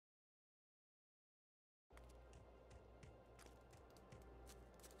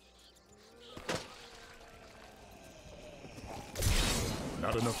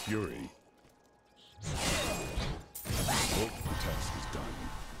got enough fury. Hope the task is done.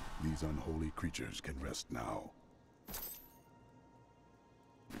 These unholy creatures can rest now.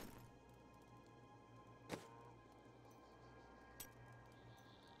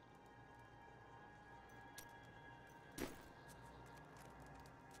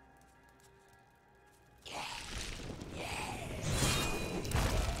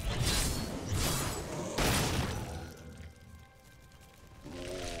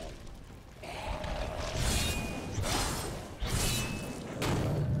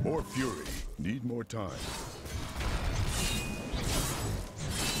 More fury. Need more time.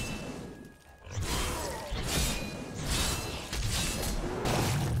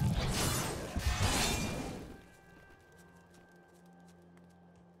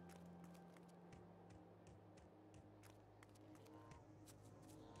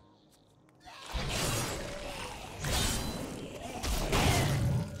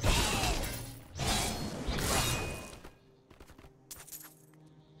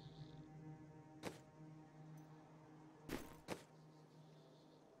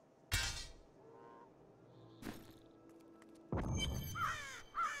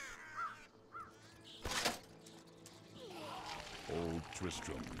 Old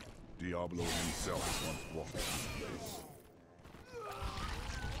Tristram, Diablo himself once walked this place.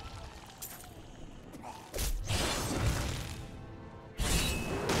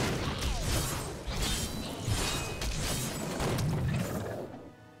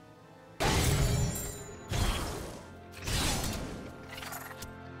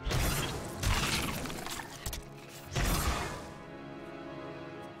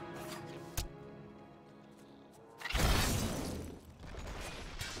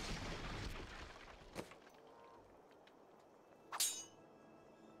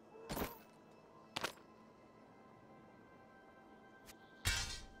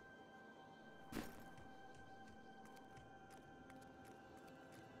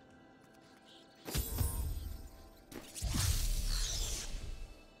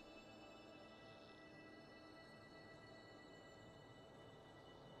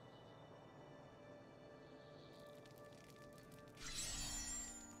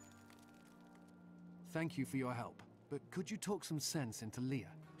 Thank you for your help, but could you talk some sense into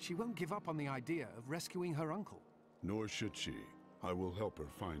Leah? She won't give up on the idea of rescuing her uncle. Nor should she. I will help her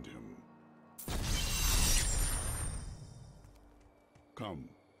find him. Come,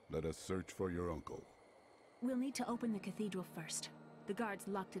 let us search for your uncle. We'll need to open the cathedral first. The guards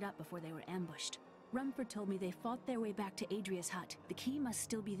locked it up before they were ambushed. Rumford told me they fought their way back to Adria's hut. The key must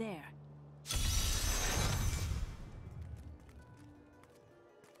still be there.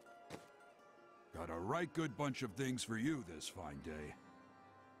 Got a right good bunch of things for you this fine day.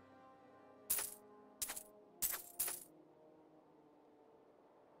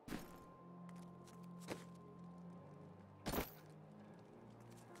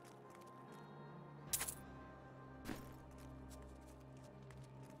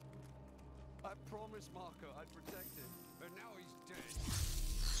 I promised Marco I'd protect him, and now he's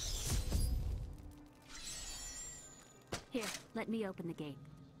dead. Here, let me open the gate.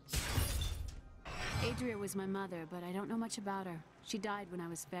 Adria was my mother, but I don't know much about her. She died when I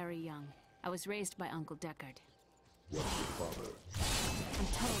was very young. I was raised by Uncle Deckard. What's your father? I'm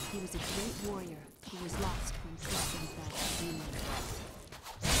told he was a great warrior who was lost when Tristan fell to Greenland.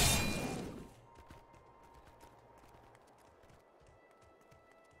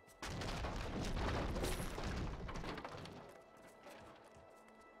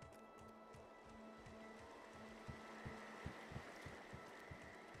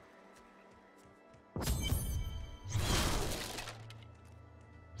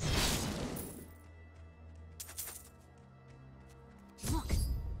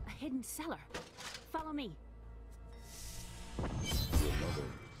 Hidden cellar. Follow me. Your mother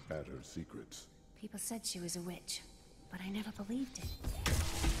had her secrets. People said she was a witch, but I never believed it.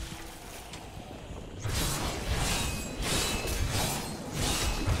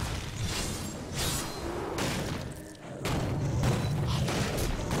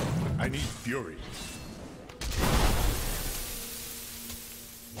 I need fury.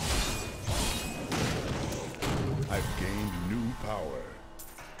 I've gained new power.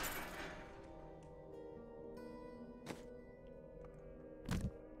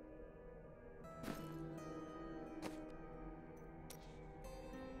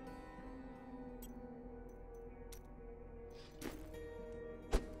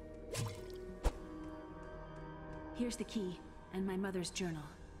 Here's the key, and my mother's journal.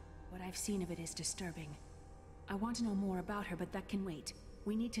 What I've seen of it is disturbing. I want to know more about her, but that can wait.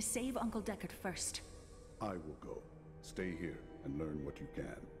 We need to save Uncle Deckard first. I will go. Stay here and learn what you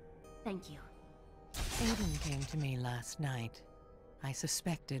can. Thank you. Aiden came to me last night. I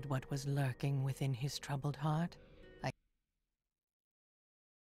suspected what was lurking within his troubled heart.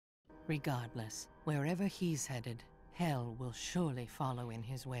 Regardless, wherever he's headed, hell will surely follow in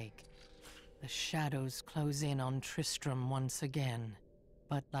his wake. The shadows close in on Tristram once again.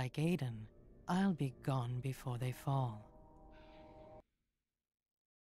 But like Aiden, I'll be gone before they fall.